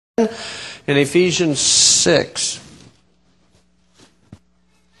in Ephesians 6.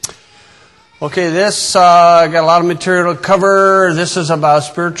 Okay, this got a lot of material to cover. This is about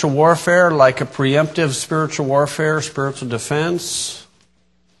spiritual warfare, like a preemptive spiritual warfare, spiritual defense.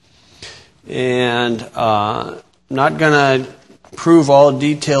 And not going to prove all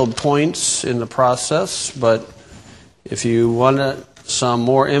detailed points in the process, but if you want some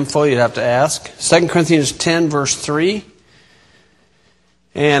more info, you'd have to ask. 2 Corinthians 10, verse 3.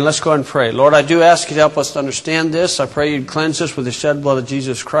 And let's go ahead and pray. Lord, I do ask you to help us to understand this. I pray you'd cleanse us with the shed blood of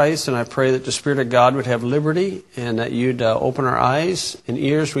Jesus Christ, and I pray that the Spirit of God would have liberty and that you'd open our eyes and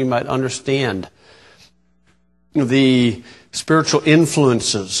ears, we might understand the spiritual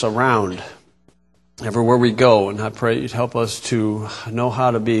influences around everywhere we go. And I pray you'd help us to know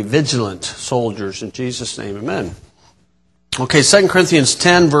how to be vigilant soldiers. In Jesus' name, amen. Okay, 2 Corinthians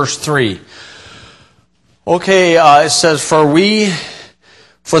 10, verse 3. Okay, it says,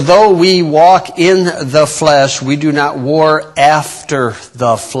 For though we walk in the flesh, we do not war after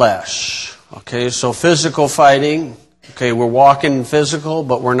the flesh. Okay, so physical fighting. Okay, we're walking physical,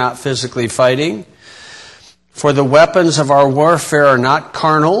 but we're not physically fighting. For the weapons of our warfare are not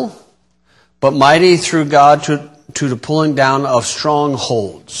carnal, but mighty through God to the pulling down of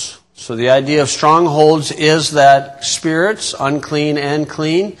strongholds. So the idea of strongholds is that spirits, unclean and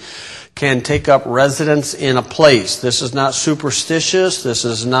clean, can take up residence in a place. This is not superstitious. This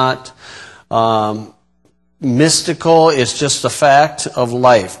is not mystical. It's just a fact of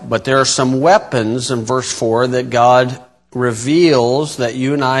life. But there are some weapons in verse 4 that God reveals that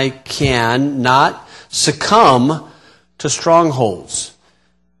you and I can not succumb to strongholds.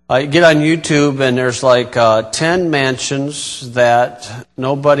 You get on YouTube and there's like 10 mansions that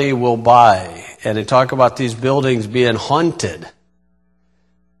nobody will buy. And they talk about these buildings being haunted.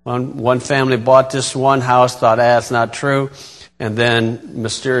 One family bought this one house, thought, it's not true, and then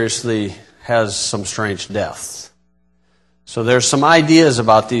mysteriously has some strange deaths. So there's some ideas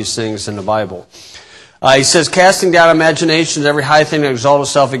about these things in the Bible. He says, casting down imaginations, every high thing that exalts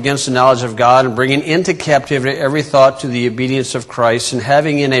itself against the knowledge of God, and bringing into captivity every thought to the obedience of Christ, and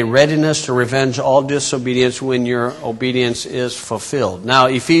having in a readiness to revenge all disobedience when your obedience is fulfilled. Now,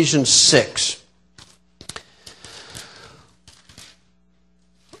 Ephesians 6.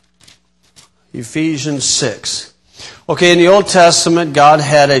 Ephesians 6. Okay, in the Old Testament, God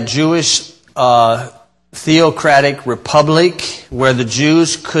had a Jewish theocratic republic where the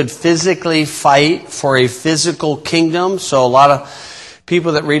Jews could physically fight for a physical kingdom. So a lot of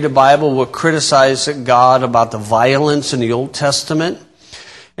people that read the Bible will criticize God about the violence in the Old Testament.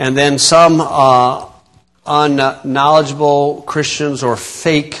 And then some unknowledgeable Christians or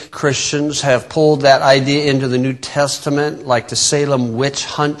fake Christians have pulled that idea into the New Testament, like the Salem witch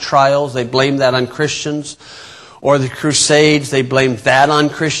hunt trials. They blame that on Christians. Or the Crusades, they blamed that on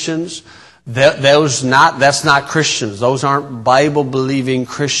Christians. That's not Christians. Those aren't Bible-believing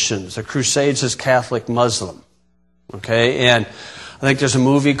Christians. The Crusades is Catholic Muslim. Okay, and I think there's a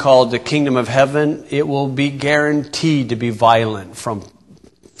movie called The Kingdom of Heaven. It will be guaranteed to be violent from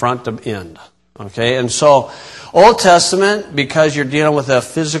front to end. Okay, and so Old Testament, because you're dealing with a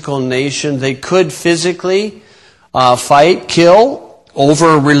physical nation, they could physically fight, kill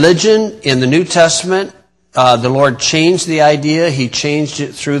over religion. In the New Testament, the Lord changed the idea. He changed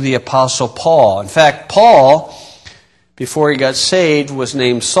it through the Apostle Paul. In fact, Paul, before he got saved, was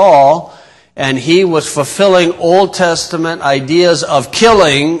named Saul, and he was fulfilling Old Testament ideas of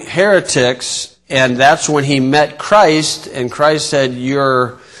killing heretics, and that's when he met Christ, and Christ said,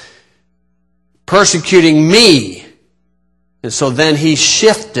 "You're persecuting me." And so then he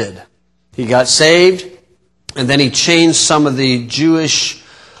shifted. He got saved, and then he changed some of the Jewish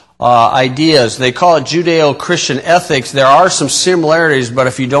ideas. They call it Judeo-Christian ethics. There are some similarities, but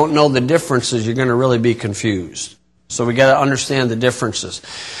if you don't know the differences, you're going to really be confused. So we got to understand the differences.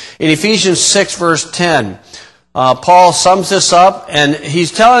 In Ephesians 6, verse 10, Paul sums this up, and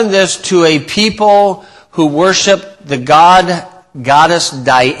he's telling this to a people who worship the goddess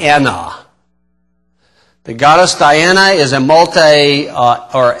Diana. The goddess Diana is a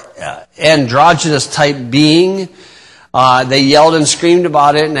androgynous type being. They yelled and screamed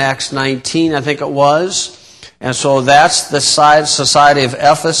about it in Acts 19, I think it was. And so that's the society of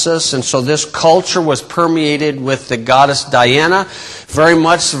Ephesus. And so this culture was permeated with the goddess Diana, very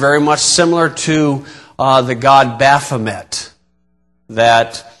much similar to the god Baphomet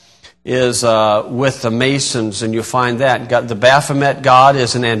that is with the Masons. And you find that. The Baphomet god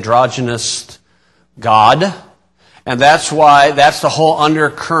is an androgynous god. And that's the whole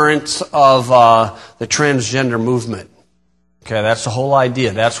undercurrent of the transgender movement. Okay, that's the whole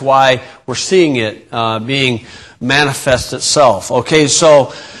idea. That's why we're seeing it being manifest itself. Okay,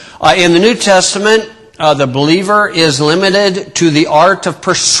 so In the New Testament, the believer is limited to the art of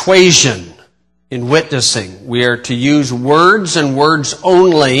persuasion in witnessing. We are to use words and words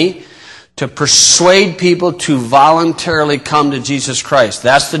only to persuade people to voluntarily come to Jesus Christ.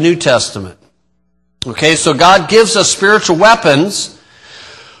 That's the New Testament. Okay, so God gives us spiritual weapons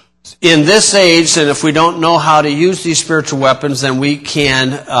in this age, and if we don't know how to use these spiritual weapons, then we can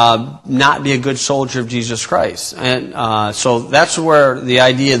not be a good soldier of Jesus Christ. And so that's where the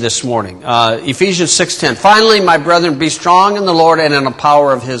idea this morning. Ephesians 6:10. Finally, my brethren, be strong in the Lord and in the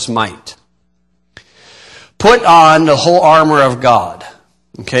power of His might. Put on the whole armor of God.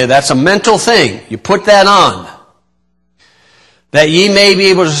 Okay, that's a mental thing. You put that on. That ye may be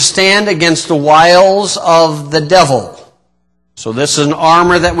able to stand against the wiles of the devil. So this is an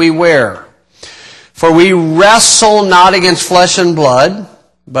armor that we wear. For we wrestle not against flesh and blood,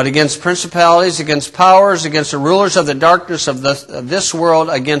 but against principalities, against powers, against the rulers of the darkness of this world,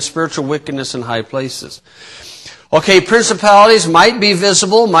 against spiritual wickedness in high places. Okay, principalities might be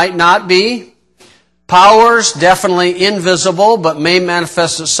visible, might not be. Powers, definitely invisible, but may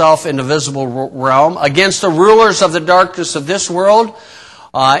manifest itself in the visible realm. Against the rulers of the darkness of this world,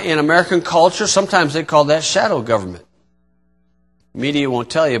 in American culture, sometimes they call that shadow government. Media won't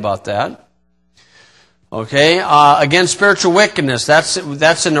tell you about that. Okay, against spiritual wickedness, that's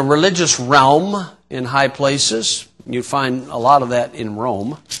in the religious realm in high places. You find a lot of that in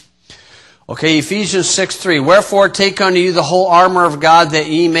Rome. Okay, Ephesians 6:3. Wherefore take unto you the whole armor of God, that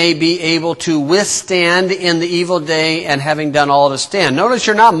ye may be able to withstand in the evil day, and having done all to stand. Notice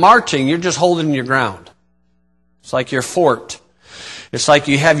you're not marching, you're just holding your ground. It's like your fort. It's like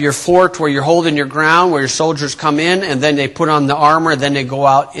you have your fort where you're holding your ground, where your soldiers come in, and then they put on the armor, and then they go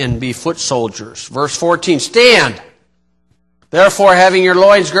out and be foot soldiers. Verse 14, stand! Therefore, having your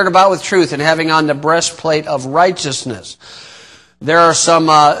loins girt about with truth, and having on the breastplate of righteousness. There are some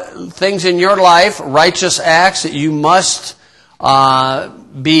things in your life, righteous acts, that you must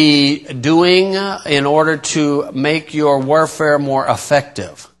be doing in order to make your warfare more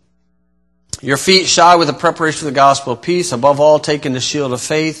effective. Your feet shod with the preparation of the gospel of peace, above all taking the shield of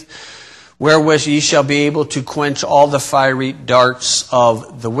faith, wherewith ye shall be able to quench all the fiery darts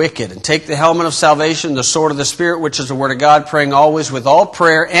of the wicked. And take the helmet of salvation, the sword of the Spirit, which is the word of God, praying always with all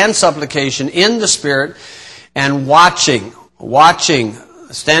prayer and supplication in the Spirit, and watching,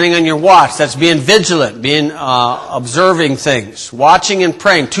 standing on your watch. That's being vigilant, being observing things, watching and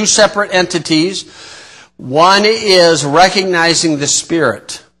praying. Two separate entities. One is recognizing the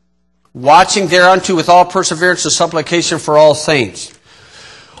Spirit. Watching thereunto with all perseverance and supplication for all saints.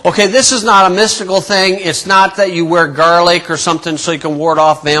 Okay, this is not a mystical thing. It's not that you wear garlic or something so you can ward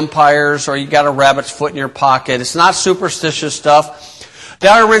off vampires, or you got a rabbit's foot in your pocket. It's not superstitious stuff.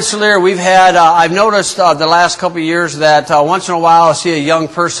 Down in Rensselaer, we've had, I've noticed the last couple of years that once in a while I see a young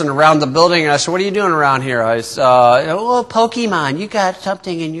person around the building, and I said, what are you doing around here? I said, oh, Pokemon, you got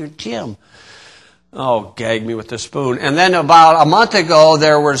something in your gym. Oh, gag me with the spoon. And then about a month ago,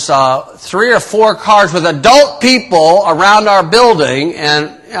 there was 3 or 4 cars with adult people around our building, and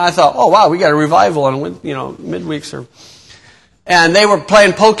I thought, oh wow, we got a revival on midweeks, and they were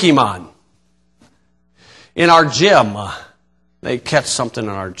playing Pokemon in our gym. They catch something in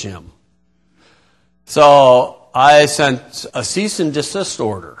our gym. So I sent a cease and desist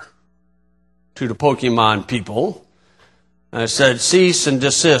order to the Pokemon people. And I said, cease and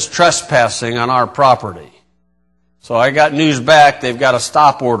desist trespassing on our property. So I got news back, they've got a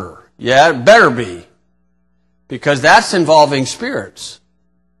stop order. Yeah, it better be. Because that's involving spirits.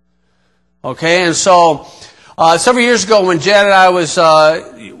 Okay, and so several years ago when Jan and I was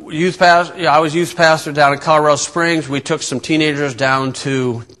youth pastor down in Colorado Springs, we took some teenagers down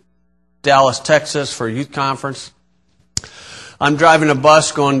to Dallas, Texas for a youth conference. I'm driving a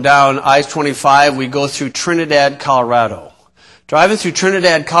bus going down I-25. We go through Trinidad, Colorado. Driving through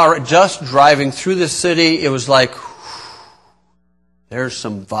Trinidad, Colorado, just driving through the city, it was like, there's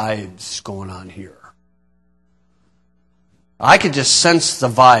some vibes going on here. I could just sense the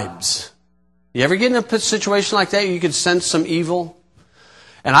vibes. You ever get in a situation like that, you could sense some evil?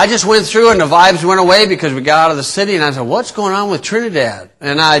 And I just went through and the vibes went away because we got out of the city, and I said, what's going on with Trinidad?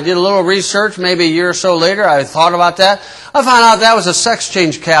 And I did a little research, maybe a year or so later, I thought about that. I found out that was a sex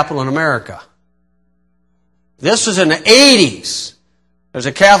change capital in America. This was in the 80s. There's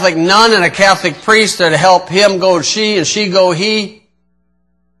a Catholic nun and a Catholic priest that help him go she and she go he.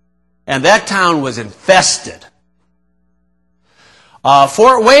 And that town was infested.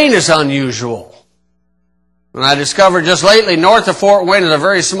 Fort Wayne is unusual. And I discovered just lately, north of Fort Wayne is a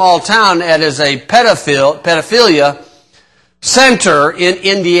very small town that is a pedophilia center in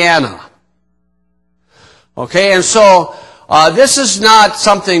Indiana. Okay, and so This is not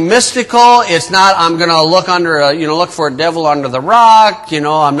something mystical. It's not, I'm going to look for a devil under the rock.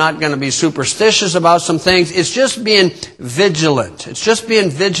 I'm not going to be superstitious about some things. It's just being vigilant. It's just being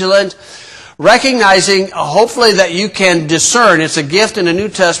vigilant, recognizing, hopefully, that you can discern. It's a gift in the New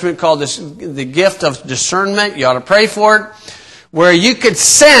Testament called the gift of discernment. You ought to pray for it, where you could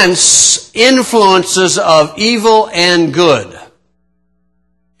sense influences of evil and good.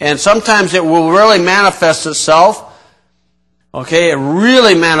 And sometimes it will really manifest itself. Okay, it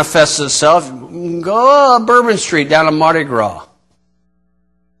really manifests itself. Go Bourbon Street down to Mardi Gras.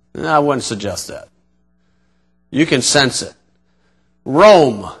 I wouldn't suggest that. You can sense it.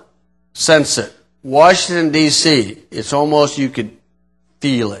 Rome, sense it. Washington, D.C., it's almost you could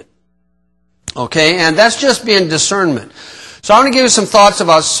feel it. Okay, and that's just being discernment. So I'm going to give you some thoughts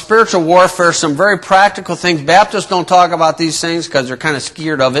about spiritual warfare, some very practical things. Baptists don't talk about these things because they're kind of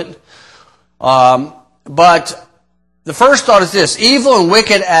scared of it. But the first thought is this: evil and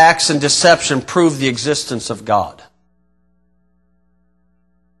wicked acts and deception prove the existence of God.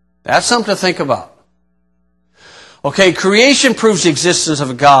 That's something to think about. Okay, creation proves the existence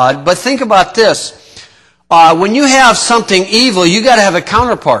of God, but think about this. When you have something evil, you got to have a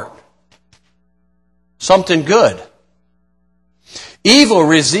counterpart. Something good. Evil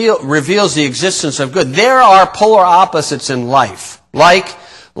reveals the existence of good. There are polar opposites in life, like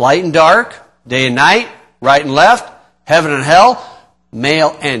light and dark, day and night, right and left, heaven and hell,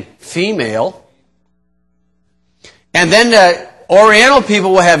 male and female. And then the Oriental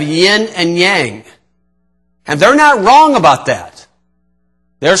people will have yin and yang. And they're not wrong about that.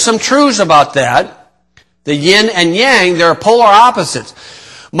 There's some truths about that. The yin and yang, they're polar opposites.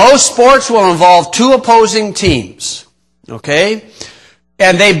 Most sports will involve two opposing teams. Okay?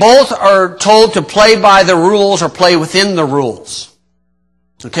 And they both are told to play by the rules or play within the rules.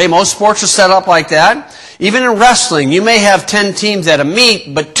 Okay, most sports are set up like that. Even in wrestling, you may have 10 teams at a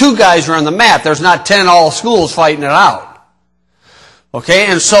meet, but 2 guys are on the mat. There's not 10 all schools fighting it out. Okay,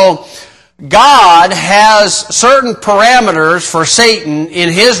 and so God has certain parameters for Satan in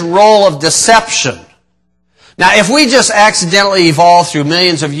his role of deception. Now, if we just accidentally evolve through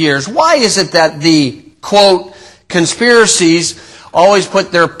millions of years, why is it that the, quote, conspiracies always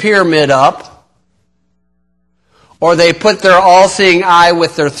put their pyramid up, or they put their all-seeing eye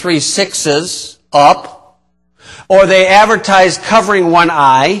with their 3 sixes up, or they advertise covering one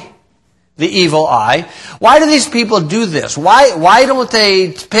eye, the evil eye? Why do these people do this? Why don't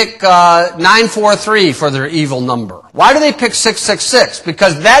they pick 943 for their evil number? Why do they pick 666?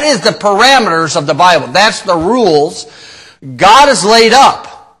 Because that is the parameters of the Bible. That's the rules God has laid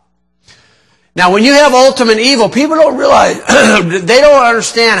up. Now, when you have ultimate evil, people don't realize, they don't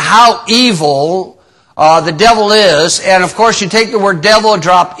understand how evil the devil is. And, of course, you take the word devil,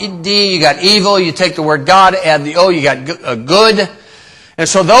 drop D, you got evil. You take the word God, add the O, you got good. And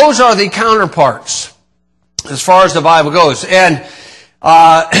so those are the counterparts as far as the Bible goes. And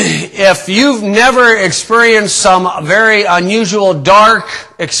if you've never experienced some very unusual, dark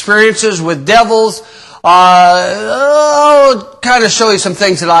experiences with devils, I'll kind of show you some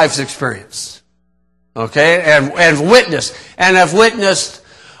things that I've experienced. Okay, and witnessed. And I've witnessed,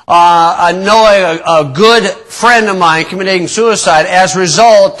 I know a good friend of mine committing suicide as a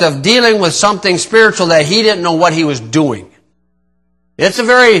result of dealing with something spiritual that he didn't know what he was doing. It's a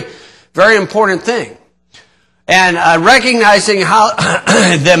very, very important thing. And recognizing how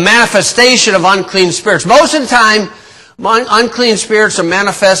the manifestation of unclean spirits. Most of the time, unclean spirits are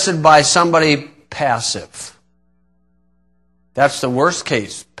manifested by somebody passive. That's the worst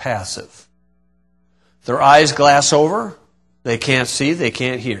case, passive. Their eyes glass over, they can't see, they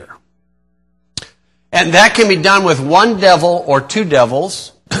can't hear. And that can be done with one devil or 2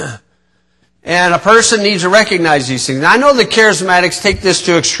 devils. And a person needs to recognize these things. Now, I know the charismatics take this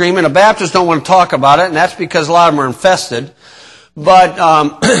to extreme, and the Baptists don't want to talk about it, and that's because a lot of them are infested. But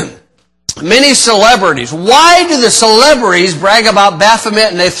many celebrities, why do the celebrities brag about Baphomet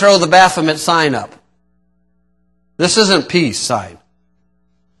and they throw the Baphomet sign up? This isn't peace sign.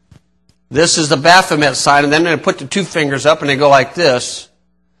 This is the Baphomet sign, and then they put the 2 fingers up and they go like this.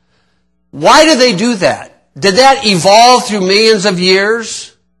 Why do they do that? Did that evolve through millions of years?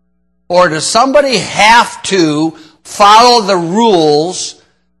 Or does somebody have to follow the rules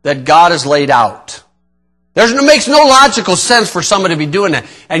that God has laid out? It makes no logical sense for somebody to be doing that.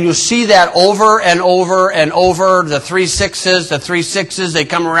 And you see that over and over and over, the 3 sixes, they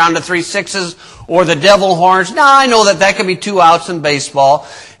come around to 3 sixes, or the devil horns. Now, I know that could be 2 outs in baseball,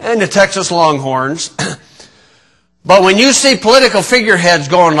 and the Texas Longhorns. But when you see political figureheads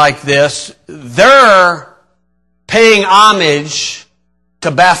going like this, they're paying homage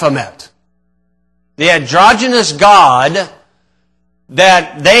to Baphomet. The androgynous god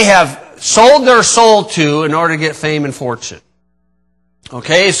that they have sold their soul to in order to get fame and fortune.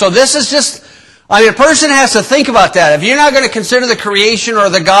 Okay, so this is just, a person has to think about that. If you're not going to consider the creation or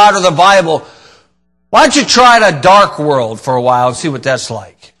the God or the Bible, why don't you try a dark world for a while and see what that's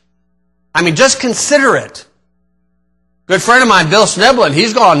like? Just consider it. Good friend of mine, Bill Sniblin,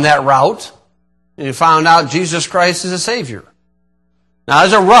 he's gone that route. And he found out Jesus Christ is a Savior. Now,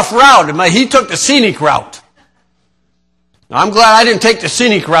 it's a rough route. He took the scenic route. Now, I'm glad I didn't take the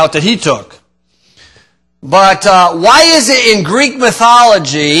scenic route that he took. But why is it in Greek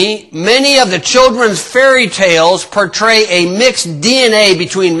mythology, many of the children's fairy tales portray a mixed DNA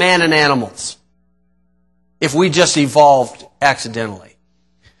between man and animals? If we just evolved accidentally.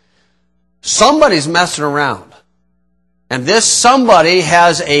 Somebody's messing around. And this somebody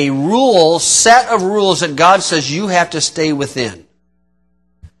has a set of rules that God says you have to stay within.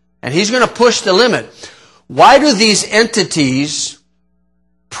 And he's going to push the limit. Why do these entities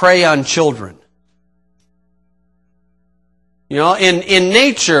prey on children? In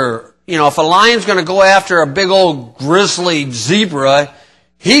nature, if a lion's going to go after a big old grizzly zebra,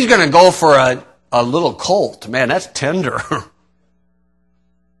 he's going to go for a little colt. Man, that's tender.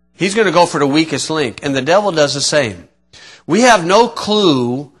 He's going to go for the weakest link. And the devil does the same. We have no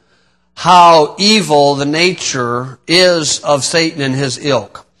clue how evil the nature is of Satan and his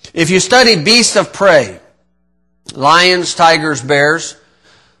ilk. If you study beasts of prey, lions, tigers, bears,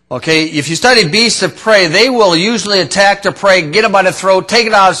 okay, if you study beasts of prey, they will usually attack the prey, get it by the throat, take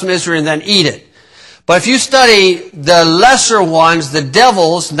it out of its misery, and then eat it. But if you study the lesser ones, the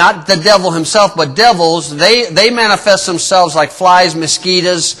devils, not the devil himself, but devils, they manifest themselves like flies,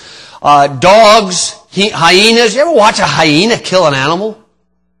 mosquitoes, dogs, hyenas. You ever watch a hyena kill an animal?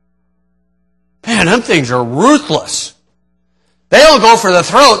 Man, them things are ruthless. They don't go for the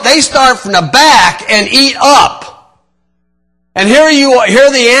throat. They start from the back and eat up. And here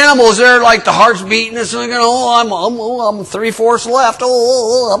the animals, they're like the heart's beating. It's like, I'm 3/4 left.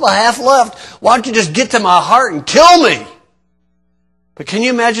 I'm a half left. Why don't you just get to my heart and kill me? But can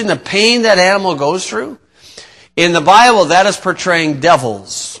you imagine the pain that animal goes through? In the Bible, that is portraying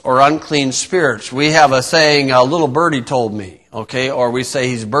devils or unclean spirits. We have a saying, a little birdie told me, okay? Or we say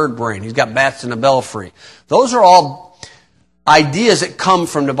he's bird brain. He's got bats in the belfry. Those are all ideas that come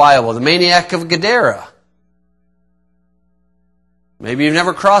from the Bible. The maniac of Gadara. Maybe you've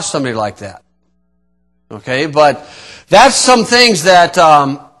never crossed somebody like that. Okay, but that's some things that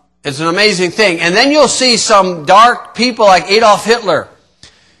is an amazing thing. And then you'll see some dark people like Adolf Hitler.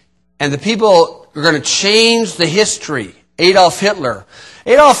 And the people are going to change the history. Adolf Hitler.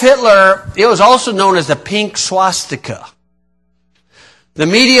 Adolf Hitler, it was also known as the pink swastika. The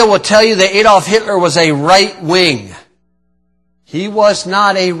media will tell you that Adolf Hitler was a right wing. He was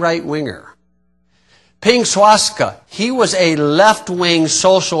not a right-winger. Pink swastika, he was a left-wing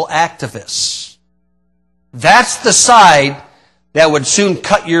social activist. That's the side that would soon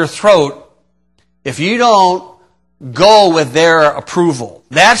cut your throat if you don't go with their approval.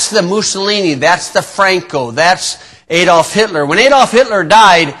 That's the Mussolini, that's the Franco, that's Adolf Hitler. When Adolf Hitler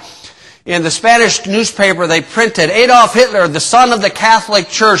died, in the Spanish newspaper they printed, Adolf Hitler, the son of the Catholic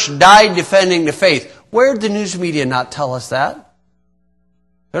Church, died defending the faith. Where did the news media not tell us that?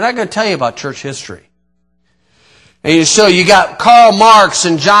 They're not going to tell you about church history. And so you got Karl Marx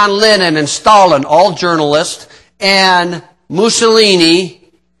and John Lennon and Stalin, all journalists, and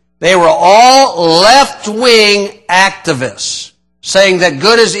Mussolini. They were all left-wing activists, saying that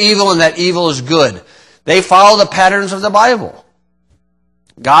good is evil and that evil is good. They follow the patterns of the Bible.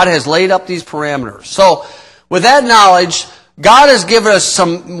 God has laid up these parameters. So, with that knowledge, God has given us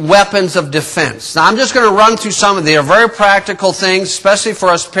some weapons of defense. Now, I'm just going to run through some of them. They are very practical things, especially for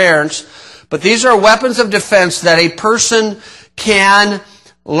us parents. But these are weapons of defense that a person can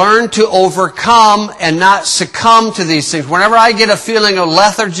learn to overcome and not succumb to these things. Whenever I get a feeling of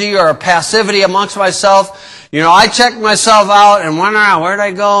lethargy or a passivity amongst myself, I check myself out and wonder, where did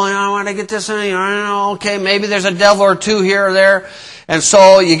I go? Where did I get this? Okay, maybe there's a devil or two here or there. And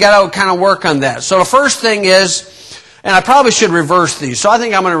so you got to kind of work on that. So the first thing is, and I probably should reverse these, so I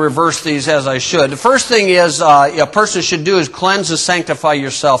think I'm going to reverse these as I should. The first thing is a person should do is cleanse and sanctify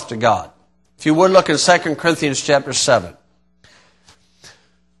yourself to God. If you would look in 2 Corinthians chapter 7.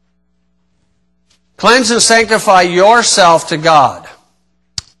 Cleanse and sanctify yourself to God.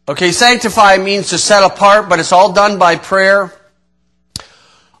 Okay, sanctify means to set apart, but it's all done by prayer.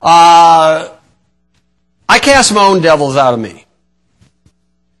 I cast my own devils out of me.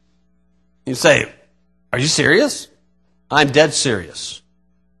 You say, are you serious? I'm dead serious.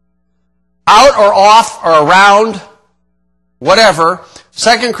 Out or off or around, whatever,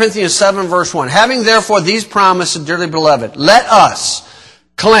 2 Corinthians 7, verse 1. Having therefore these promises, dearly beloved, let us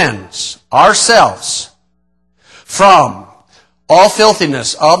cleanse ourselves from all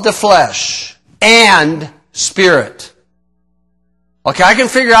filthiness of the flesh and spirit. Okay, I can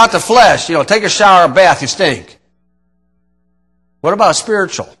figure out the flesh. Take a shower or bath, you stink. What about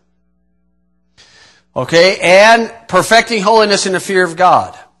spiritual? Okay, and perfecting holiness in the fear of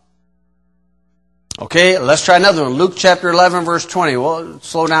God. Okay, let's try another one. Luke chapter 11, verse 20. We'll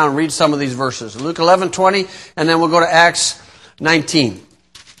slow down and read some of these verses. Luke 11, 20, and then we'll go to Acts 19.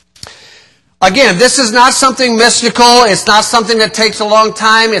 Again, this is not something mystical. It's not something that takes a long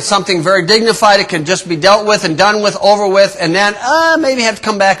time. It's something very dignified. It can just be dealt with and done with, over with, and then maybe have to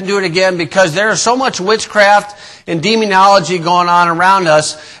come back and do it again because there is so much witchcraft and demonology going on around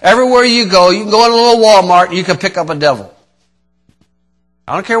us. Everywhere you can go in a little Walmart and you can pick up a devil.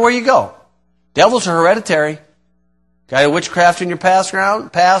 I don't care where you go. Devils are hereditary. Got any witchcraft in your past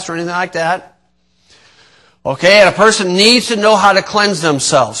or anything like that? Okay, and a person needs to know how to cleanse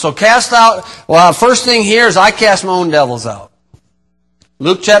themselves. So first thing here is I cast my own devils out.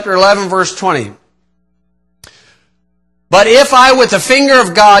 Luke chapter 11, verse 20. But if I with the finger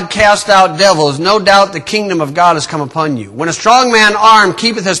of God cast out devils, no doubt the kingdom of God has come upon you. When a strong man armed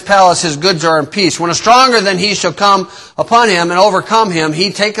keepeth his palace, his goods are in peace. When a stronger than he shall come upon him and overcome him,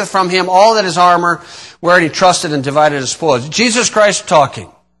 he taketh from him all that is armor, wherein he trusted and divided his spoils. Jesus Christ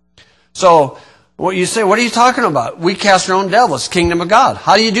talking. So, what you say, what are you talking about? We cast our own devils, kingdom of God.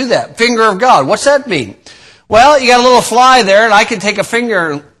 How do you do that? Finger of God. What's that mean? Well, you got a little fly there, and I can take a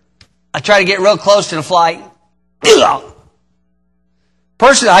finger and I try to get real close to the fly.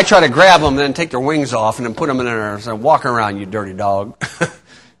 Personally, I try to grab them and then take their wings off and then put them in there and say, walk around, you dirty dog.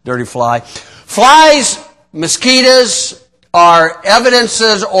 Dirty fly. Flies, mosquitoes are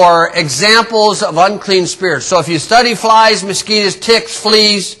evidences or examples of unclean spirits. So if you study flies, mosquitoes, ticks,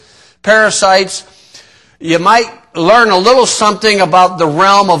 fleas, parasites, you might learn a little something about the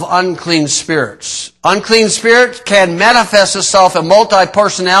realm of unclean spirits. Unclean spirit can manifest itself in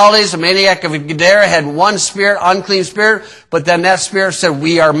multi-personalities. The maniac of Gadara had one spirit, unclean spirit, but then that spirit said,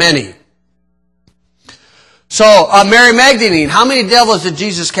 we are many. So, Mary Magdalene, how many devils did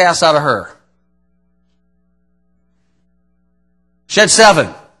Jesus cast out of her? She had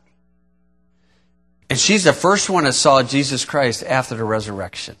 7. And she's the first one that saw Jesus Christ after the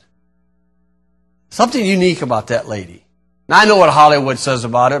resurrection. Something unique about that lady. Now, I know what Hollywood says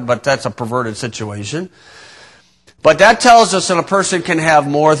about it, but that's a perverted situation. But that tells us that a person can have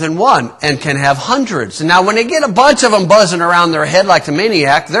more than one and can have hundreds. And now, when they get a bunch of them buzzing around their head like the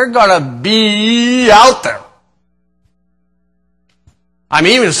maniac, they're going to be out there. I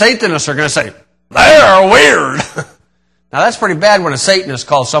mean, even Satanists are going to say, they're weird. Now, that's pretty bad when a Satanist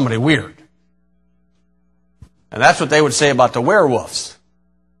calls somebody weird. And that's what they would say about the werewolves.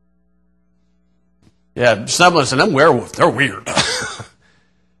 Yeah, Snubbling said, them werewolves, they're weird.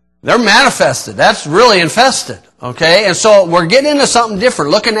 They're manifested. That's really infested. Okay? And so we're getting into something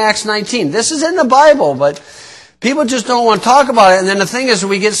different. Look in Acts 19. This is in the Bible, but people just don't want to talk about it. And then the thing is,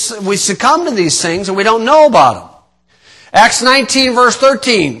 we succumb to these things and we don't know about them. Acts 19, verse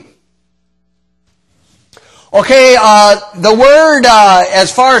 13. Okay, the word,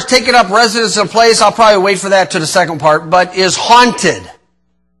 as far as taking up residence in a place, I'll probably wait for that to the second part, but is haunted.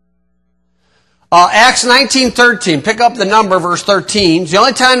 Acts 19:13, pick up the number, verse 13. It's the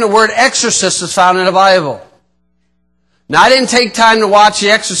only time the word exorcist is found in the Bible. Now, I didn't take time to watch the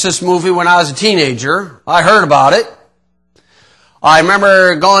Exorcist movie when I was a teenager. I heard about it. I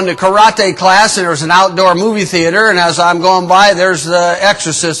remember going to karate class, and there was an outdoor movie theater, and as I'm going by, there's the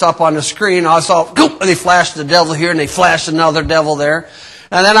Exorcist up on the screen. I saw, they flashed the devil here, and they flashed another devil there.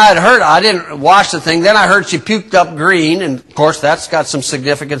 And then I didn't watch the thing. Then I heard she puked up green, and of course, that's got some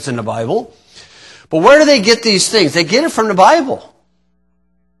significance in the Bible. But where do they get these things? They get it from the Bible.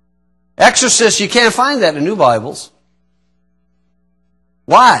 Exorcists, you can't find that in new Bibles.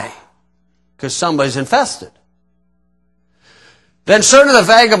 Why? Because somebody's infested. Then certain of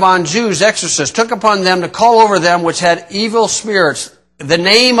the vagabond Jews, exorcists, took upon them to call over them which had evil spirits the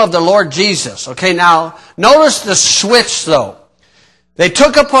name of the Lord Jesus. Okay, now, notice the switch though. They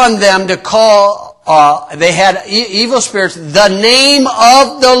took upon them to call, they had evil spirits, the name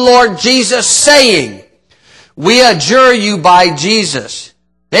of the Lord Jesus, saying, we adjure you by Jesus.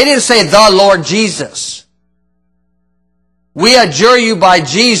 They didn't say the Lord Jesus. We adjure you by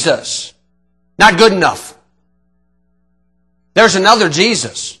Jesus. Not good enough. There's another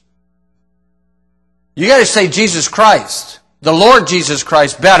Jesus. You got to say Jesus Christ. The Lord Jesus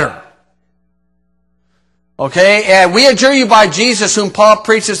Christ better. Okay, and we adjure you by Jesus, whom Paul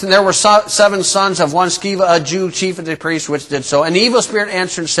preaches, and there were 7 sons of one Sceva, a Jew, chief of the priests, which did so. And the evil spirit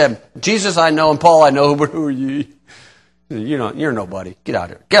answered and said, Jesus I know, and Paul I know, but who are ye? You're nobody. Get out of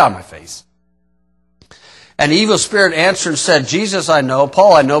here. Get out of my face. And the evil spirit answered and said, Jesus I know,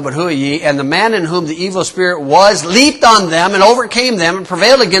 Paul I know, but who are ye? And the man in whom the evil spirit was leaped on them and overcame them and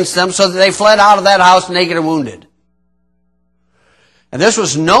prevailed against them, so that they fled out of that house naked and wounded. And this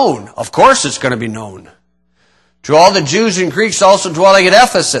was known. Of course it's going to be known. To all the Jews and Greeks also dwelling at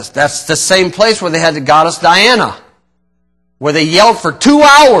Ephesus. That's the same place where they had the goddess Diana. Where they yelled for 2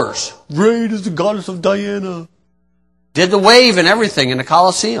 hours. Great is the goddess of Diana. Did the wave and everything in the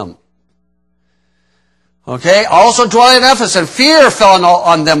Colosseum. Okay, also dwelling at Ephesus. And fear fell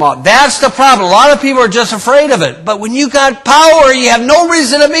on them all. That's the problem. A lot of people are just afraid of it. But when you got power, you have no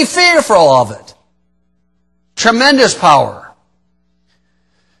reason to be fearful of it. Tremendous power.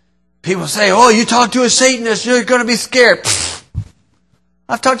 People say, oh, you talk to a Satanist, you're going to be scared. Pfft.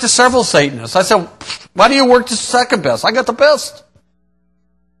 I've talked to several Satanists. I said, why do you work the second best? I got the best.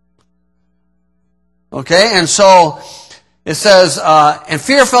 Okay, and so it says, and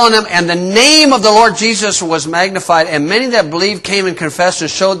fear fell on them, and the name of the Lord Jesus was magnified, and many that believed came and confessed and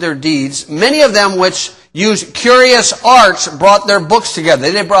showed their deeds. Many of them which used curious arts brought their books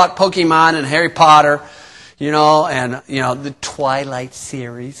together. They brought Pokemon and Harry Potter, and the Twilight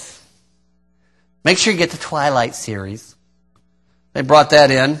series. Make sure you get the Twilight series. They brought that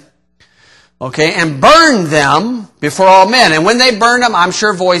in. Okay, and burned them before all men. And when they burned them, I'm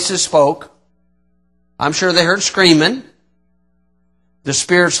sure voices spoke. I'm sure they heard screaming. The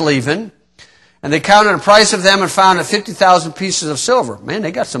spirits leaving. And they counted the price of them and found it 50,000 pieces of silver. Man,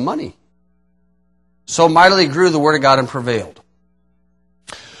 they got some money. So mightily grew the word of God and prevailed.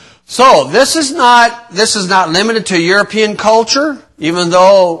 So this is not limited to European culture, even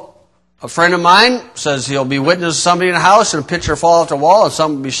though a friend of mine says he'll be witness to somebody in the house and a picture fall off the wall and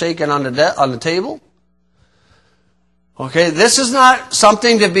something will be shaken on the table. Okay, this is not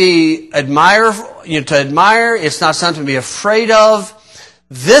something to be admire. It's not something to be afraid of.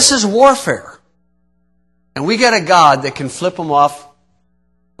 This is warfare. And we got a God that can flip them off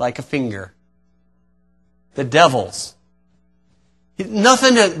like a finger. The devils.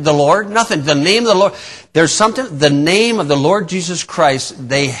 Nothing to the Lord, nothing. The name of the Lord. There's something, the name of the Lord Jesus Christ,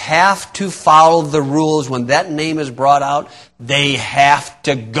 they have to follow the rules. When that name is brought out, they have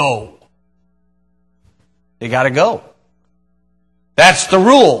to go. They got to go. That's the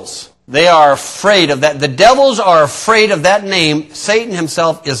rules. They are afraid of that. The devils are afraid of that name. Satan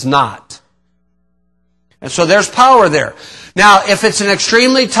himself is not. And so there's power there. Now, if it's an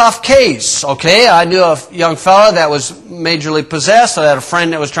extremely tough case, okay, I knew a young fella that was majorly possessed. I had a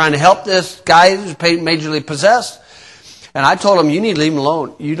friend that was trying to help this guy who was majorly possessed. And I told him, you need to leave him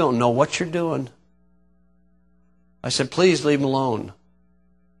alone. You don't know what you're doing. I said, please leave him alone.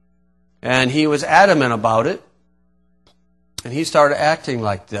 And he was adamant about it. And he started acting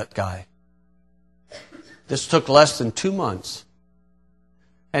like that guy. This took less than 2 months.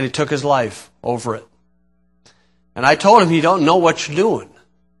 And he took his life over it. And I told him, you don't know what you're doing.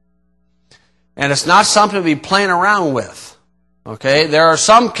 And it's not something to be playing around with. Okay? There are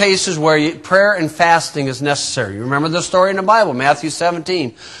some cases where prayer and fasting is necessary. You remember the story in the Bible, Matthew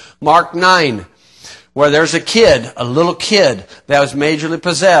 17, Mark 9, where there's a little kid that was majorly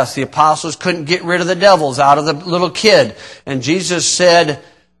possessed. The apostles couldn't get rid of the devils out of the little kid. And Jesus said,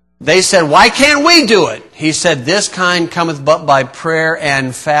 they said, why can't we do it? He said, this kind cometh but by prayer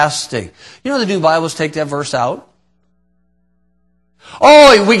and fasting. You know the New Bibles take that verse out?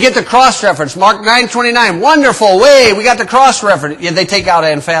 Oh, we get the cross-reference. Mark 9:29. Wonderful. We got the cross-reference. Yeah, they take out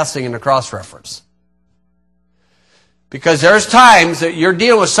and fasting in the cross-reference. Because there's times that you're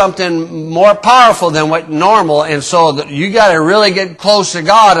dealing with something more powerful than what normal, and so you got to really get close to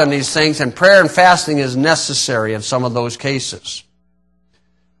God on these things, and prayer and fasting is necessary in some of those cases.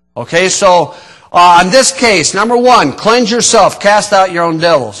 Okay, so in this case, number 1, cleanse yourself, cast out your own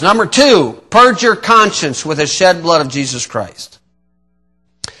devils. Number 2, purge your conscience with the shed blood of Jesus Christ.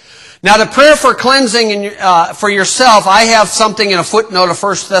 Now, the prayer for cleansing for yourself, I have something in a footnote of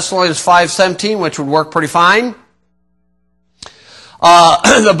 1 Thessalonians 5:17, which would work pretty fine.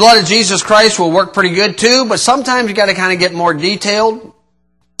 The blood of Jesus Christ will work pretty good too, but sometimes you got to kind of get more detailed.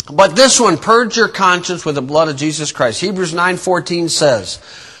 But this one, purge your conscience with the blood of Jesus Christ. Hebrews 9:14 says,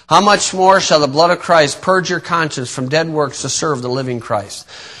 how much more shall the blood of Christ purge your conscience from dead works to serve the living Christ?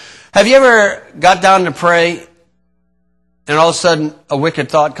 Have you ever got down to pray and all of a sudden a wicked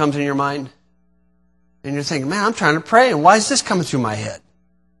thought comes in your mind? And you're thinking, man, I'm trying to pray, and why is this coming through my head?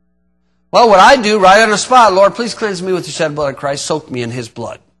 Well, what I do right on the spot, Lord, please cleanse me with the shed blood of Christ, soak me in His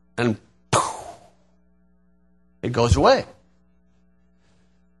blood. And poof, It goes away.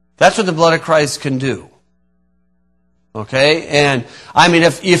 That's what the blood of Christ can do. Okay? And, I mean,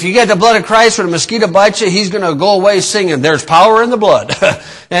 if you get the blood of Christ when a mosquito bites you, he's going to go away singing, there's power in the blood.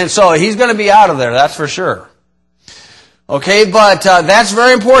 And so he's going to be out of there, that's for sure. Okay, but that's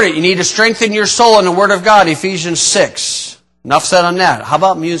very important. You need to strengthen your soul in the Word of God, Ephesians 6. Enough said on that. How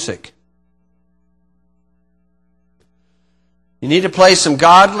about music? You need to play some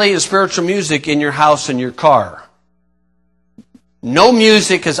godly and spiritual music in your house and your car. No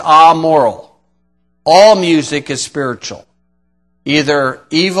music is amoral. All music is spiritual. Either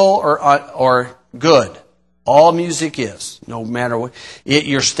evil or good. All music is. No matter what.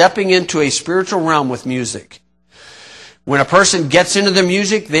 You're stepping into a spiritual realm with music. When a person gets into the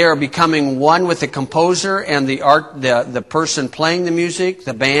music, they are becoming one with the composer and the person playing the music,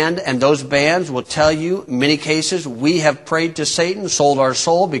 the band, and those bands will tell you, in many cases, we have prayed to Satan, sold our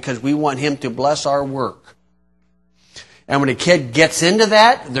soul, because we want him to bless our work. And when a kid gets into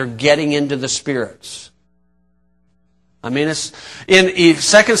that, they're getting into the spirits. I mean, it's in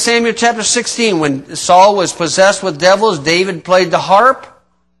 2 Samuel chapter 16, when Saul was possessed with devils, David played the harp,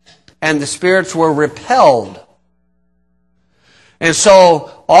 and the spirits were repelled. And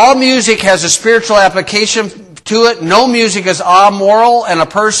so, all music has a spiritual application to it. No music is amoral, and a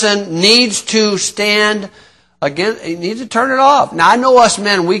person needs to stand against, he needs to turn it off. Now, I know us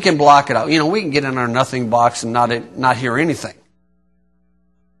men, we can block it out. You know, we can get in our nothing box and not hear anything.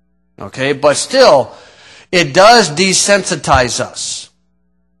 Okay, but still, it does desensitize us.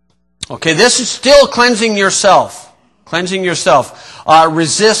 Okay, this is still cleansing yourself. Cleansing yourself.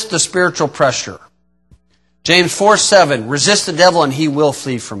 Resist the spiritual pressure. James 4:7, resist the devil and he will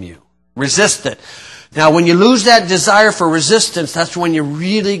flee from you. Resist it. Now, when you lose that desire for resistance, that's when you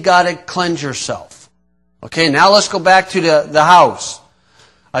really got to cleanse yourself. Okay, now let's go back to the house.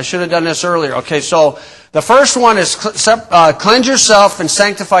 I should have done this earlier. Okay, so the first one is cleanse yourself and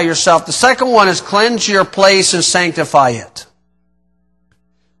sanctify yourself. The second one is cleanse your place and sanctify it.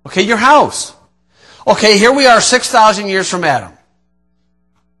 Okay, your house. Okay, here we are 6,000 years from Adam.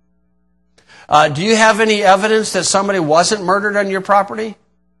 Do you have any evidence that somebody wasn't murdered on your property?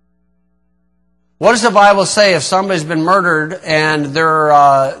 What does the Bible say if somebody's been murdered and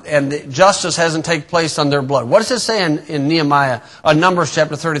the justice hasn't taken place on their blood? What does it say in Nehemiah, Numbers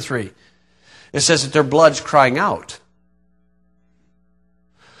chapter 33? It says that their blood's crying out.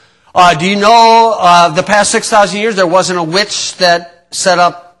 Do you know the past 6,000 years there wasn't a witch that set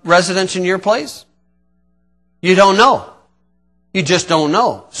up residence in your place? You don't know. You just don't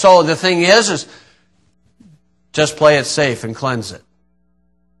know. So the thing is just play it safe and cleanse it.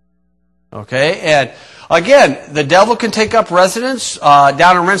 Okay? And again, the devil can take up residence.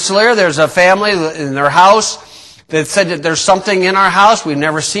 Down in Rensselaer, there's a family in their house that said that there's something in our house. We've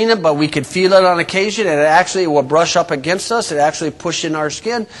never seen it, but we could feel it on occasion, and it will brush up against us. It actually push in our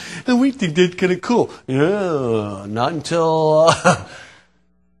skin. And we think that's kind of cool. Yeah, not until...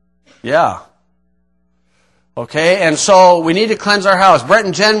 yeah. Okay, and so we need to cleanse our house. Brent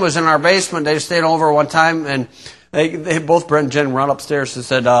and Jen was in our basement. They stayed over one time, and they both, Brent and Jen, run upstairs and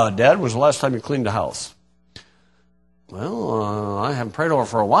said, Dad, when was the last time you cleaned the house? Well, I haven't prayed over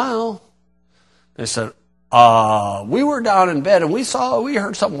for a while. They said, we were down in bed, and we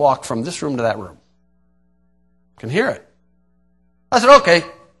heard something walk from this room to that room. Can hear it. I said, okay.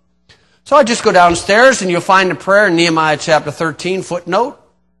 So I just go downstairs, and you'll find a prayer in Nehemiah chapter 13, footnote.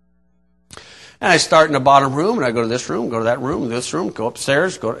 And I start in the bottom room, and I go to this room, go to that room, this room, go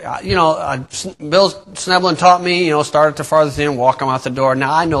upstairs, Bill Sneblin taught me, start at the farthest end, walk them out the door.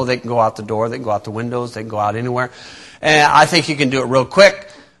 Now, I know they can go out the door, they can go out the windows, they can go out anywhere. And I think you can do it real quick,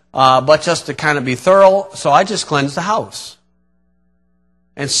 but just to kind of be thorough, so I just cleanse the house.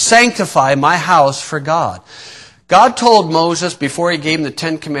 And sanctify my house for God. God told Moses before he gave him the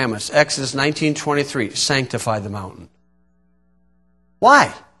 10 Commandments, Exodus 19:23, sanctify the mountain.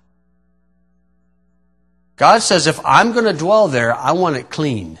 Why? God says, if I'm going to dwell there, I want it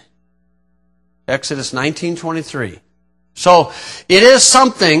clean. Exodus 19:23. So, it is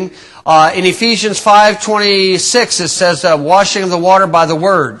something, in Ephesians 5:26, it says, washing of the water by the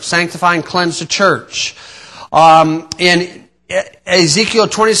word, sanctify and cleanse the church. In Ezekiel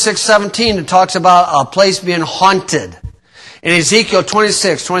 26:17, it talks about a place being haunted. In Ezekiel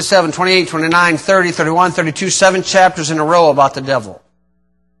 26, 27, 28, 29, 30, 31, 32, 7 chapters in a row about the devil.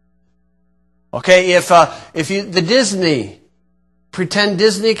 Okay, the Disney, pretend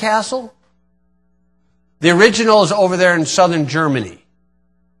Disney castle, the original is over there in southern Germany.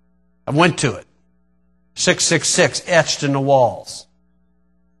 I went to it. 666 etched in the walls.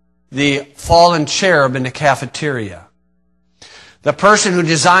 The fallen cherub in the cafeteria. The person who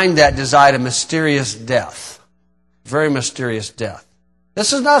designed that designed a mysterious death. Very mysterious death.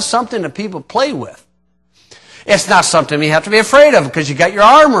 This is not something that people play with. It's not something you have to be afraid of because you got your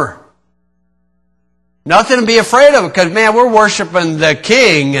armor. Nothing to be afraid of because, man, we're worshiping the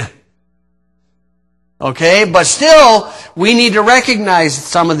King. Okay? But still, we need to recognize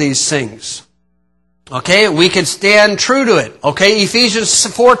some of these things. Okay? We can stand true to it. Okay? Ephesians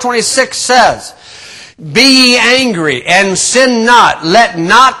 4:26 says, "Be ye angry, and sin not. Let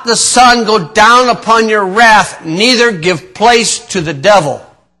not the sun go down upon your wrath, neither give place to the devil."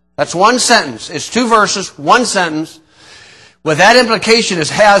 That's one sentence. It's 2 verses, one sentence. With that implication is,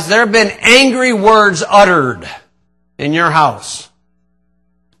 has there been angry words uttered in your house?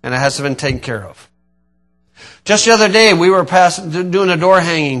 And it hasn't been taken care of. Just the other day, we were doing the door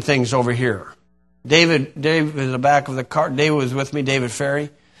hanging things over here. David in the back of the car, David was with me, David Ferry.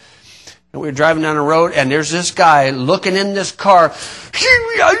 And we were driving down the road, and there's this guy looking in this car,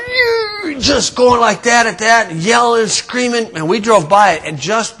 just going like that at that, yelling, screaming. And we drove by it, and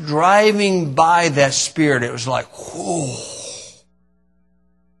just driving by that spirit, it was like, whoa.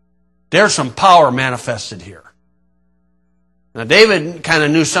 There's some power manifested here. Now, David kind of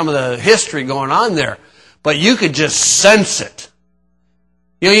knew some of the history going on there, but you could just sense it.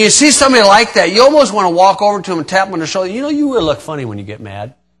 You know, you see somebody like that, you almost want to walk over to him and tap him on the shoulder. You know, you really look funny when you get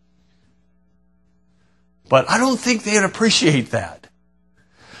mad. But I don't think they'd appreciate that.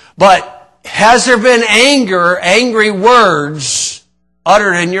 But has there been angry words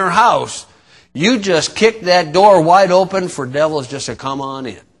uttered in your house? You just kick that door wide open for devils just to come on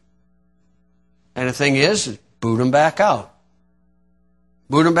in. And the thing is, boot them back out.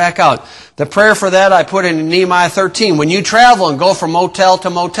 Boot them back out. The prayer for that I put in Nehemiah 13. When you travel and go from motel to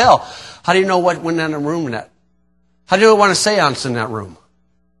motel, how do you know what went in the room in that? How do you know what a seance in that room?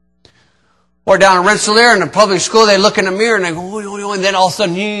 Or down in Rensselaer in the public school, they look in the mirror and they go, and then all of a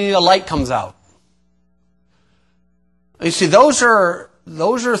sudden, a light comes out. You see, those are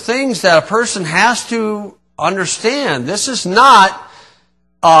things that a person has to understand. This is not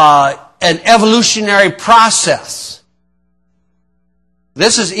an evolutionary process.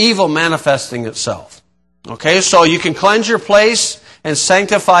 This is evil manifesting itself. Okay, so you can cleanse your place and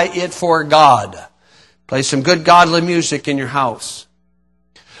sanctify it for God. Play some good godly music in your house.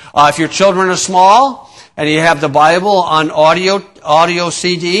 If your children are small and you have the Bible on audio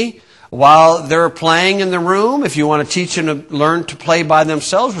CD while they're playing in the room, if you want to teach them to learn to play by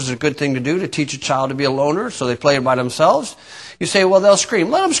themselves, which is a good thing to do, to teach a child to be a loner, so they play it by themselves, you say, well, they'll scream.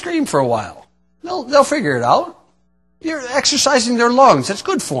 Let them scream for a while. They'll figure it out. You're exercising their lungs. It's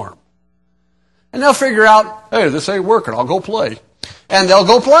good for them. And they'll figure out, hey, this ain't working. I'll go play. And they'll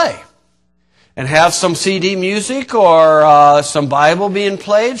go play. And have some CD music or some Bible being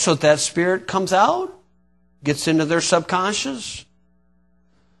played so that spirit comes out, gets into their subconscious.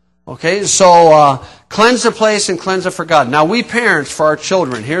 Okay, so cleanse the place and cleanse it for God. Now, we parents, for our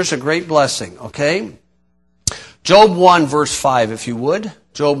children, here's a great blessing, okay? Job 1, verse 5, if you would.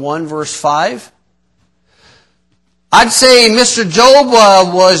 Job 1, verse 5. I'd say Mr. Job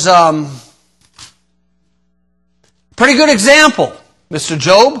was a pretty good example, Mr.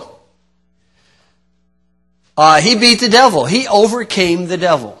 Job. He beat the devil. He overcame the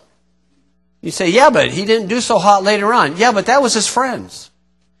devil. You say, yeah, but he didn't do so hot later on. Yeah, but that was his friends.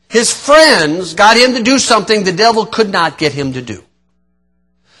 His friends got him to do something the devil could not get him to do.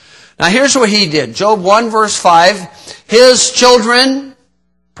 Now here's what he did. Job 1 verse 5. His children,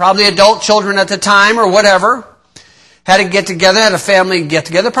 probably adult children at the time or whatever, had to get together, had a family get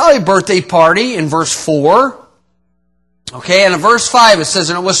together, probably a birthday party in verse 4. Okay, and in verse 5 it says,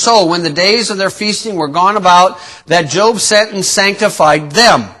 and it was so, when the days of their feasting were gone about, that Job sent and sanctified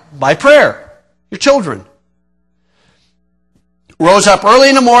them by prayer. Your children. Rose up early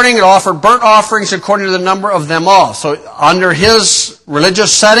in the morning and offered burnt offerings according to the number of them all. So under his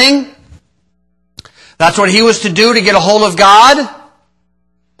religious setting, that's what he was to do to get a hold of God.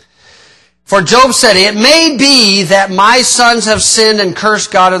 For Job said, it may be that my sons have sinned and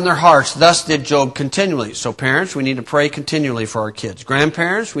cursed God in their hearts. Thus did Job continually. So parents, we need to pray continually for our kids.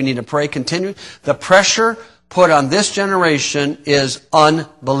 Grandparents, we need to pray continually. The pressure put on this generation is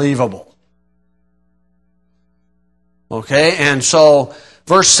unbelievable. Okay, and so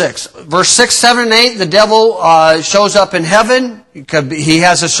verse 6. Verse 6, 7, and 8, the devil shows up in heaven. He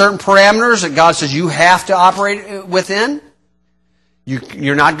has a certain parameters that God says you have to operate within.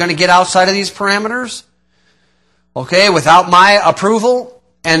 You're not going to get outside of these parameters. Okay, without my approval.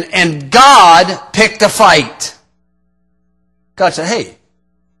 And God picked a fight. God said, hey,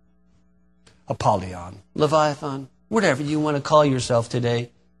 Apollyon, Leviathan, whatever you want to call yourself today,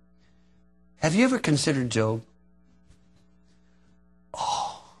 have you ever considered Job?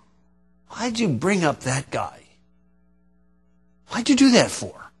 Oh, why'd you bring up that guy? Why'd you do that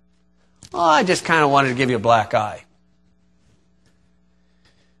for? Oh, I just kind of wanted to give you a black eye.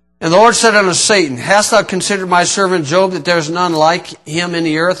 And the Lord said unto Satan, hast thou considered my servant Job, that there is none like him in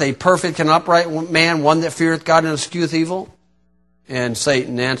the earth, a perfect and upright man, one that feareth God and escheweth evil? And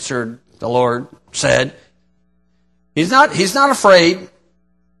Satan answered the Lord, said, He's not afraid.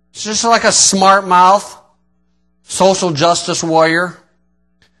 He's just like a smart mouth, social justice warrior,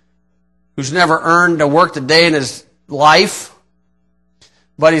 who's never earned or worked a day in his life.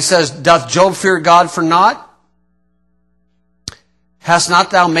 But he says, doth Job fear God for naught? Hast not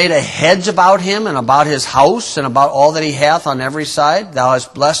thou made a hedge about him and about his house and about all that he hath on every side? Thou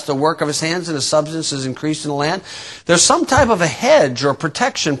hast blessed the work of his hands, and his substance is increased in the land. There's some type of a hedge or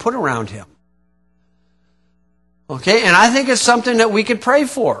protection put around him. Okay, and I think it's something that we could pray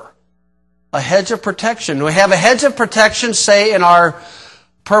for. A hedge of protection. We have a hedge of protection, say, in our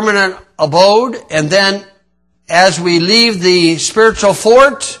permanent abode, and then as we leave the spiritual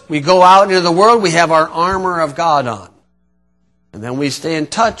fort, we go out into the world, we have our armor of God on. And then we stay in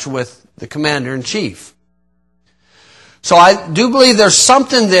touch with the commander-in-chief. So I do believe there's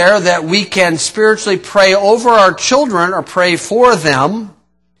something there that we can spiritually pray over our children or pray for them.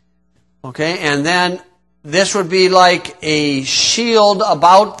 Okay, and then this would be like a shield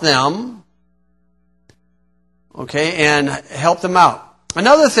about them. Okay, and help them out.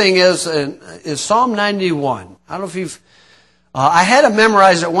 Another thing is Psalm 91. I don't know if you've... I had it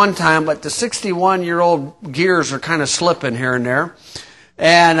memorized at one time, but the 61-year-old gears are kind of slipping here and there.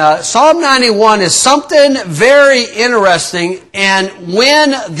 And Psalm 91 is something very interesting. And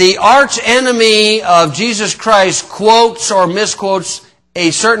when the arch enemy of Jesus Christ quotes or misquotes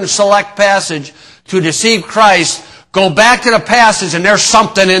a certain select passage to deceive Christ, go back to the passage and there's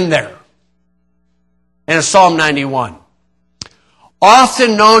something in there. And it's Psalm 91.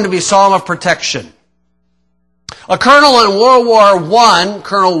 Often known to be Psalm of protection. A colonel in World War I,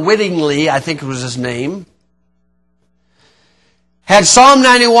 Colonel Whittingley, I think it was his name, had Psalm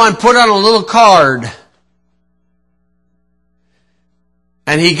 91 put on a little card,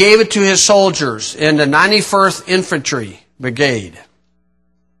 and he gave it to his soldiers in the 91st Infantry Brigade.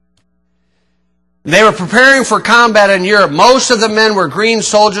 They were preparing for combat in Europe. Most of the men were green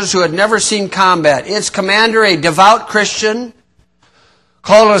soldiers who had never seen combat. Its commander, a devout Christian,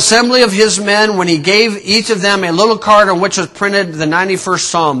 called an assembly of his men. When he gave each of them a little card on which was printed the 91st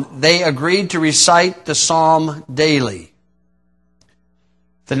Psalm, they agreed to recite the Psalm daily.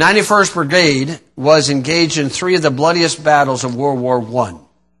 The 91st Brigade was engaged in 3 of the bloodiest battles of World War I.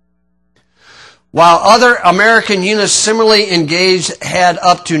 While other American units similarly engaged had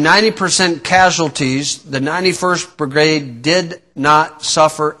up to 90% casualties, the 91st Brigade did not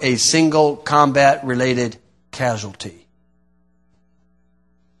suffer a single combat-related casualty.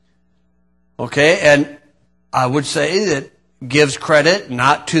 Okay, and I would say that gives credit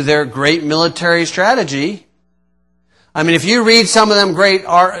not to their great military strategy. I mean, if you read some of them great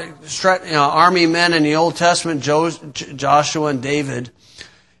army men in the Old Testament, Joshua and David,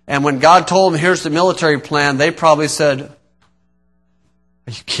 and when God told them, here's the military plan, they probably said, are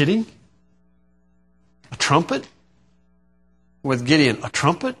you kidding? A trumpet? With Gideon, a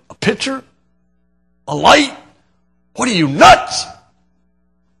trumpet? A pitcher? A light? What are you, nuts?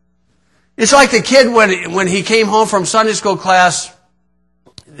 It's like the kid when he came home from Sunday school class,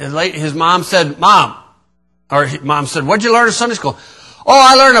 his mom said, Mom, what'd you learn in Sunday school? Oh,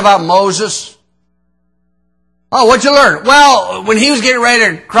 I learned about Moses. Oh, what'd you learn? Well, when he was getting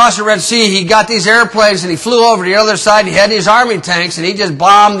ready to cross the Red Sea, he got these airplanes and he flew over to the other side. He had these army tanks and he just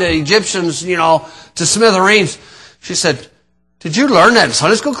bombed the Egyptians, to smithereens. She said, did you learn that in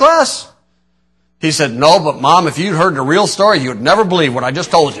Sunday school class? He said, no, but Mom, if you'd heard the real story, you would never believe what I just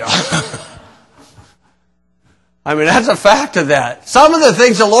told you. I mean, that's a fact of that. Some of the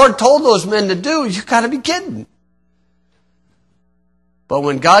things the Lord told those men to do, you got to be kidding. But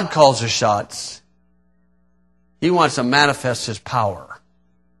when God calls the shots, He wants to manifest His power.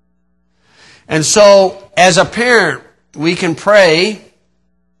 And so, as a parent, we can pray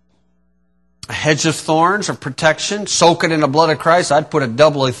a hedge of thorns of protection, soak it in the blood of Christ. I'd put a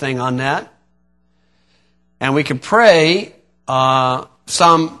doubly thing on that. And we can pray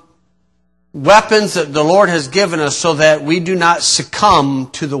some weapons that the Lord has given us so that we do not succumb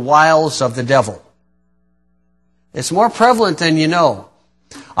to the wiles of the devil. It's more prevalent than you know.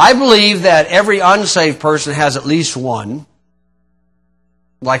 I believe that every unsaved person has at least one,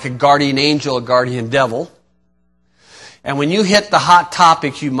 like a guardian angel, a guardian devil. And when you hit the hot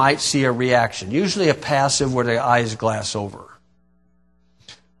topic, you might see a reaction, usually a passive where the eyes glass over.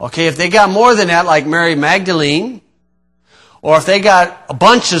 Okay, if they got more than that, like Mary Magdalene, or if they got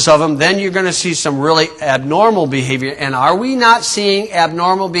bunches of them, then you're going to see some really abnormal behavior. And are we not seeing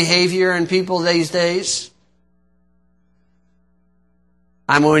abnormal behavior in people these days?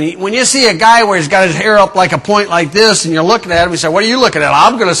 I mean, when you see a guy where he's got his hair up like a point like this, and you're looking at him, you say, what are you looking at?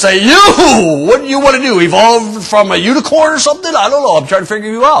 I'm going to say, you! What do you want to do? Evolve from a unicorn or something? I don't know. I'm trying to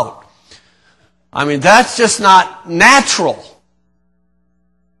figure you out. I mean, that's just not natural.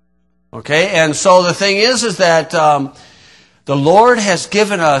 Okay? And so the thing is that the Lord has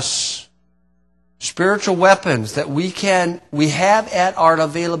given us spiritual weapons that we have at our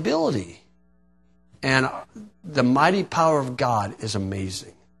availability. And the mighty power of God is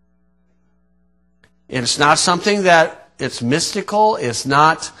amazing. It's not something that it's mystical. It's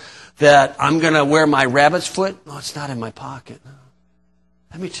not that I'm going to wear my rabbit's foot. No, it's not in my pocket.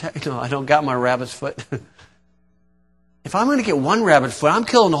 Let me check. No, I don't got my rabbit's foot. If I'm going to get one rabbit foot, I'm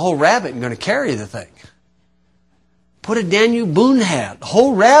killing the whole rabbit and going to carry the thing. Put a Daniel Boone hat, the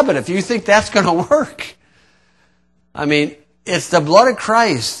whole rabbit, if you think that's going to work. I mean, it's the blood of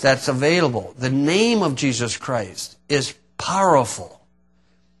Christ that's available. The name of Jesus Christ is powerful.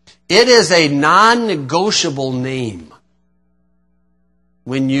 It is a non-negotiable name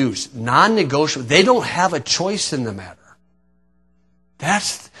when used. Non-negotiable. They don't have a choice in the matter.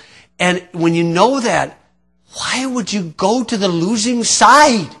 And when you know that, why would you go to the losing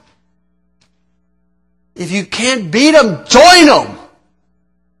side? If you can't beat him, join him.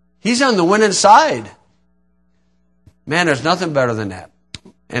 He's on the winning side. Man, there's nothing better than that.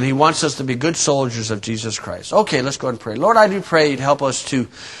 And He wants us to be good soldiers of Jesus Christ. Okay, let's go ahead and pray. Lord, I do pray You'd help us to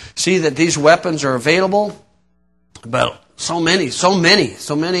see that these weapons are available. But so many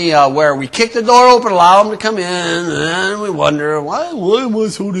where we kick the door open, allow them to come in, and we wonder, why am I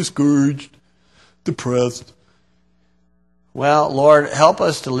so discouraged, depressed? Well, Lord, help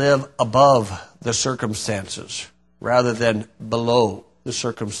us to live above the circumstances rather than below the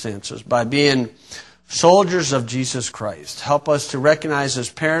circumstances by being soldiers of Jesus Christ. Help us to recognize as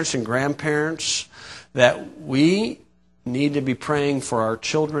parents and grandparents that we need to be praying for our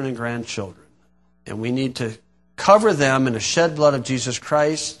children and grandchildren. And we need to cover them in the shed blood of Jesus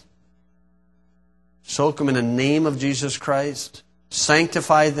Christ, soak them in the name of Jesus Christ,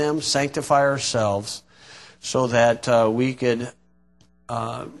 sanctify them, sanctify ourselves, so that we could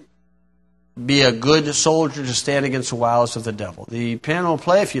be a good soldier to stand against the wiles of the devil. The piano will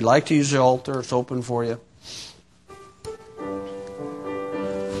play. If you'd like to use the altar, it's open for you.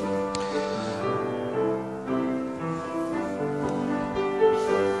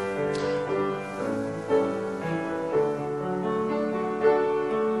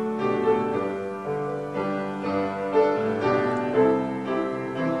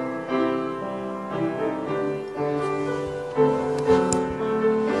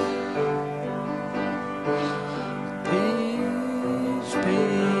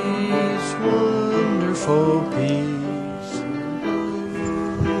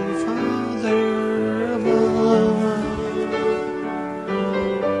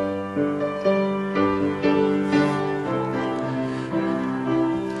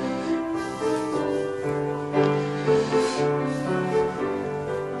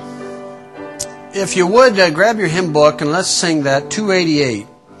 If you would, grab your hymn book and let's sing that 288.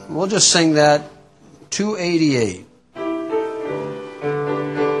 We'll just sing that 288.